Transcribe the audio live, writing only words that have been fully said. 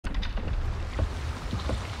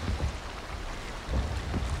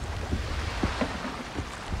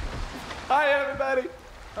Hi, everybody.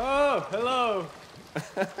 Oh, hello.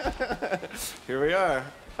 Here we are.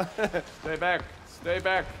 Stay back. Stay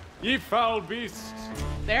back. Ye foul beasts.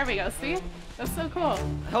 There we go, see? That's so cool.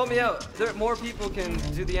 Help me out. More people can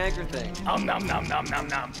do the anchor thing. Nom nom nom nom nom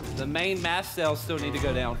nom. The main mast sails still need to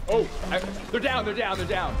go down. Oh, they're down, they're down, they're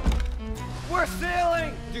down. We're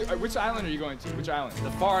sailing! Dude, which island are you going to? Which island?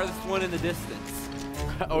 The farthest one in the distance.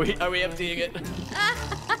 Are we emptying it?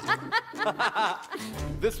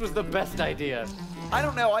 This was the best idea. I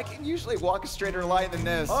don't know. I can usually walk a straighter line than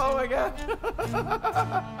this. Oh my god.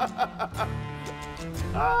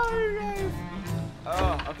 Oh, you guys.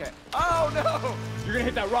 Oh, okay. Oh, no. You're gonna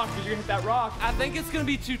hit that rock, dude. You're gonna hit that rock. I think it's gonna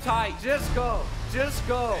be too tight. Just go. Just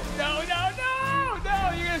go. No, no, no,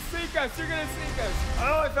 no. You're gonna sink us. You're gonna sink us.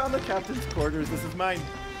 Oh, I found the captain's quarters. This is mine.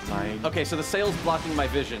 Mine. Okay, so the sail's blocking my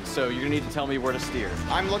vision, so you're gonna need to tell me where to steer.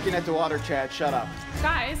 I'm looking at the water, Chad. Shut up.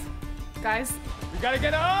 Guys, We gotta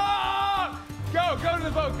get up. Go to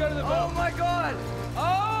the boat. Go to the boat. Oh my god!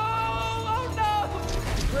 Oh no!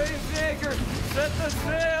 Raise the anchor! Set the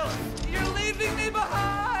sail! You're leaving me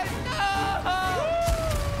behind! No!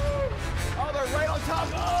 Oh, they're right on top.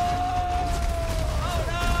 Oh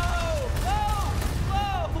no! Whoa!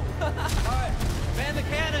 Whoa! All right, man the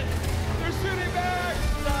cannon. They're shooting back.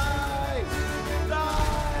 Die!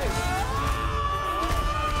 Die!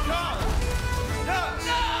 No!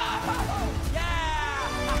 Yeah!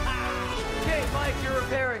 Okay, Mike, you're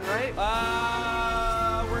repairing, right?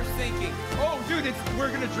 We're sinking. Oh, dude,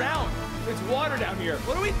 we're gonna drown. It's water down here.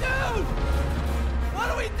 What do we do? What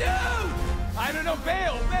do we do? I don't know.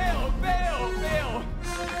 Bail.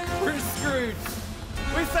 We're screwed.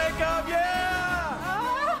 We sank up, yeah!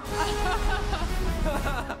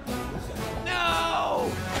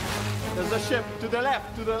 No! There's a ship to the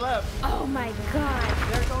left. Oh my god.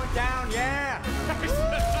 They're going down, yeah!